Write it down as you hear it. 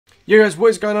Yo guys, what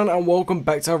is going on and welcome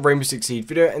back to our Rainbow Six Siege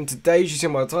video, and today, as you see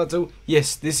in my title,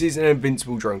 yes, this is an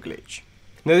invincible drone glitch.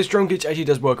 Now this drone glitch actually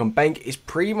does work on Bank. It's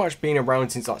pretty much been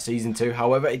around since like season 2,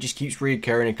 however it just keeps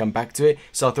reoccurring and come back to it,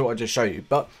 so I thought I'd just show you.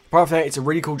 But apart from that, it's a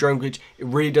really cool drone glitch. It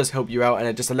really does help you out and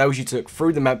it just allows you to look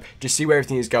through the map, just see where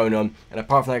everything is going on. And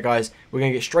apart from that guys, we're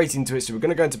going to get straight into it, so we're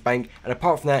going to go into Bank. And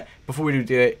apart from that, before we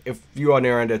do it, if you are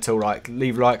new around at all, like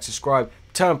leave a like, subscribe,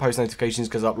 turn on post notifications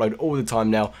because I upload all the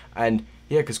time now. And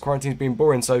yeah, because quarantine's been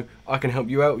boring, so I can help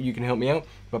you out, you can help me out.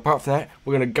 But apart from that,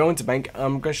 we're going to go into Bank, and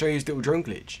I'm going to show you this little drone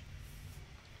glitch.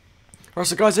 Right,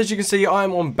 so guys, as you can see,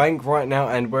 I'm on Bank right now,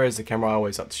 and where is the camera? I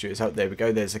always like to shoot this out. There we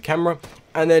go, there's the camera.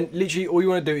 And then, literally, all you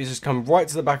want to do is just come right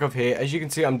to the back of here. As you can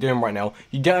see, I'm doing right now.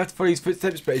 You don't have to follow these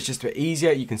footsteps, but it's just a bit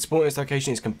easier. You can spawn in this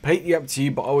location. It's completely up to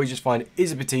you, but I always just find it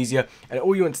is a bit easier. And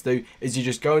all you want to do is you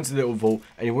just go into the little vault,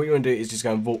 and what you want to do is just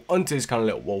go and vault onto this kind of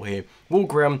little wall here.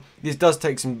 Walk around. This does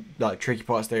take some like tricky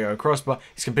parts to go across, but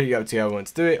it's completely up to you how you want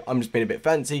to do it. I'm just being a bit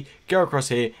fancy. Go across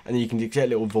here, and then you can just get a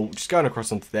little vault, just going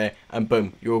across onto there, and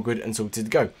boom, you're all good and sorted to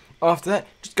go. After that,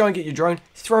 just go and get your drone,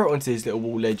 throw it onto this little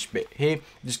wall ledge bit here,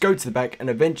 just go to the back, and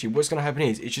eventually what's going to happen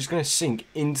is it's just going to sink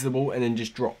into the wall and then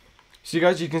just drop. So you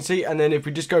guys, you can see, and then if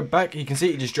we just go back, you can see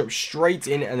it just drops straight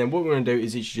in, and then what we're going to do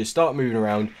is just start moving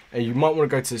around, and you might want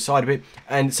to go to the side of it,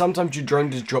 and sometimes your drone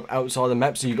does drop outside the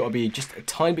map, so you've got to be just a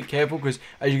tiny bit careful, because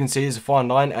as you can see, there's a fine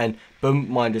line, and boom,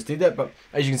 mine just did that. But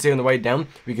as you can see on the way down,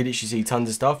 we could literally see tons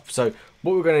of stuff. So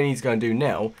what we're going to need to go and do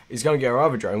now is go and get our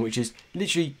other drone, which is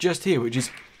literally just here, which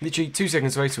is literally 2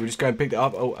 seconds away, so we'll just go and pick that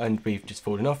up. Oh, and we've just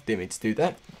fallen off, didn't mean to do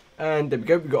that. And there we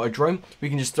go, we've got our drone. We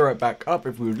can just throw it back up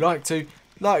if we would like to,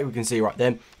 like we can see right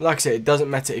there. Like I said, it doesn't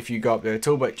matter if you go up there at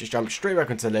all, but just jump straight back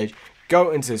onto the ledge,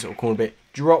 go into this little corner bit,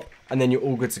 drop, and then you're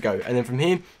all good to go. And then from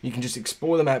here, you can just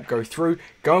explore the map, go through,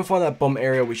 go and find that bomb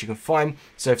area which you can find.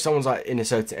 So if someone's like in a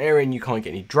certain area and you can't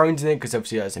get any drones in it, because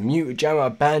obviously that's a mute, a jammer, a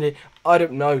bandit, I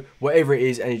don't know, whatever it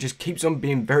is, and it just keeps on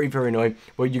being very, very annoying.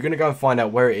 Well, you're going to go and find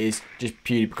out where it is just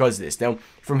purely because of this. Now,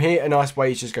 from here, a nice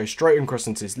way is just go straight across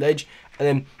into this ledge. And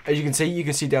then, as you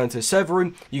can see down into the server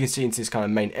room, you can see into this kind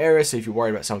of main area. So if you're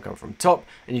worried about someone coming from top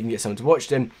and you can get someone to watch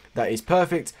them, that is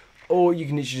perfect. Or you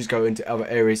can literally just go into other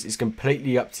areas. It's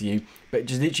completely up to you. But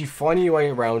just literally finding your way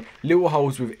around little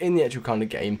holes within the actual kind of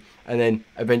game. And then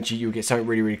eventually you'll get something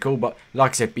really, really cool. But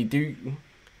like I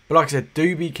said,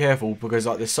 do be careful, because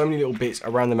like there's so many little bits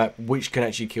around the map which can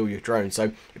actually kill your drone.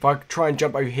 So if I try and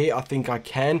jump over here, I think I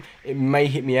can. It may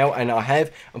hit me out, and I have.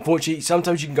 Unfortunately,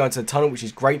 sometimes you can go into the tunnel, which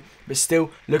is great. But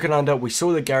still, looking under, we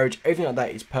saw the garage. Everything like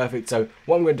that is perfect. So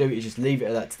what I'm going to do is just leave it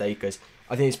at that today, because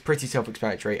I think it's pretty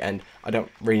self-explanatory and I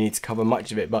don't really need to cover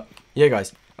much of it. But yeah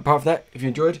guys, apart from that, if you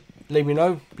enjoyed, let me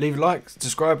know, leave a like,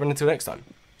 subscribe, and until next time,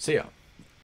 see ya.